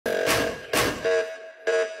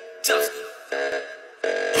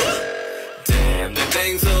Damn, the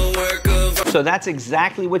thing's a work of... So that's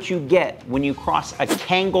exactly what you get when you cross a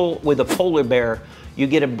Kangal with a polar bear. You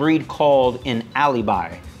get a breed called an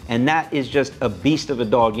Alibi. And that is just a beast of a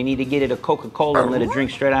dog. You need to get it a Coca-Cola and let it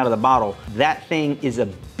drink straight out of the bottle. That thing is a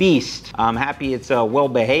beast. I'm happy it's well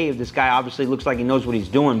behaved. This guy obviously looks like he knows what he's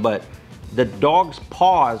doing, but the dog's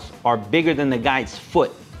paws are bigger than the guy's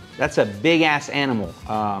foot. That's a big ass animal.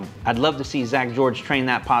 I'd love to see Zach George train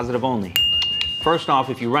that positive only. First off,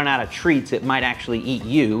 if you run out of treats, it might actually eat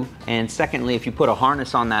you. And secondly, if you put a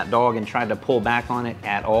harness on that dog and try to pull back on it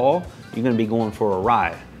at all, you're gonna be going for a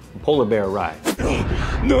ride. Polar bear ride.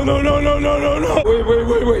 No, no, no, no, no, no, no.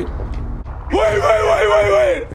 Wait.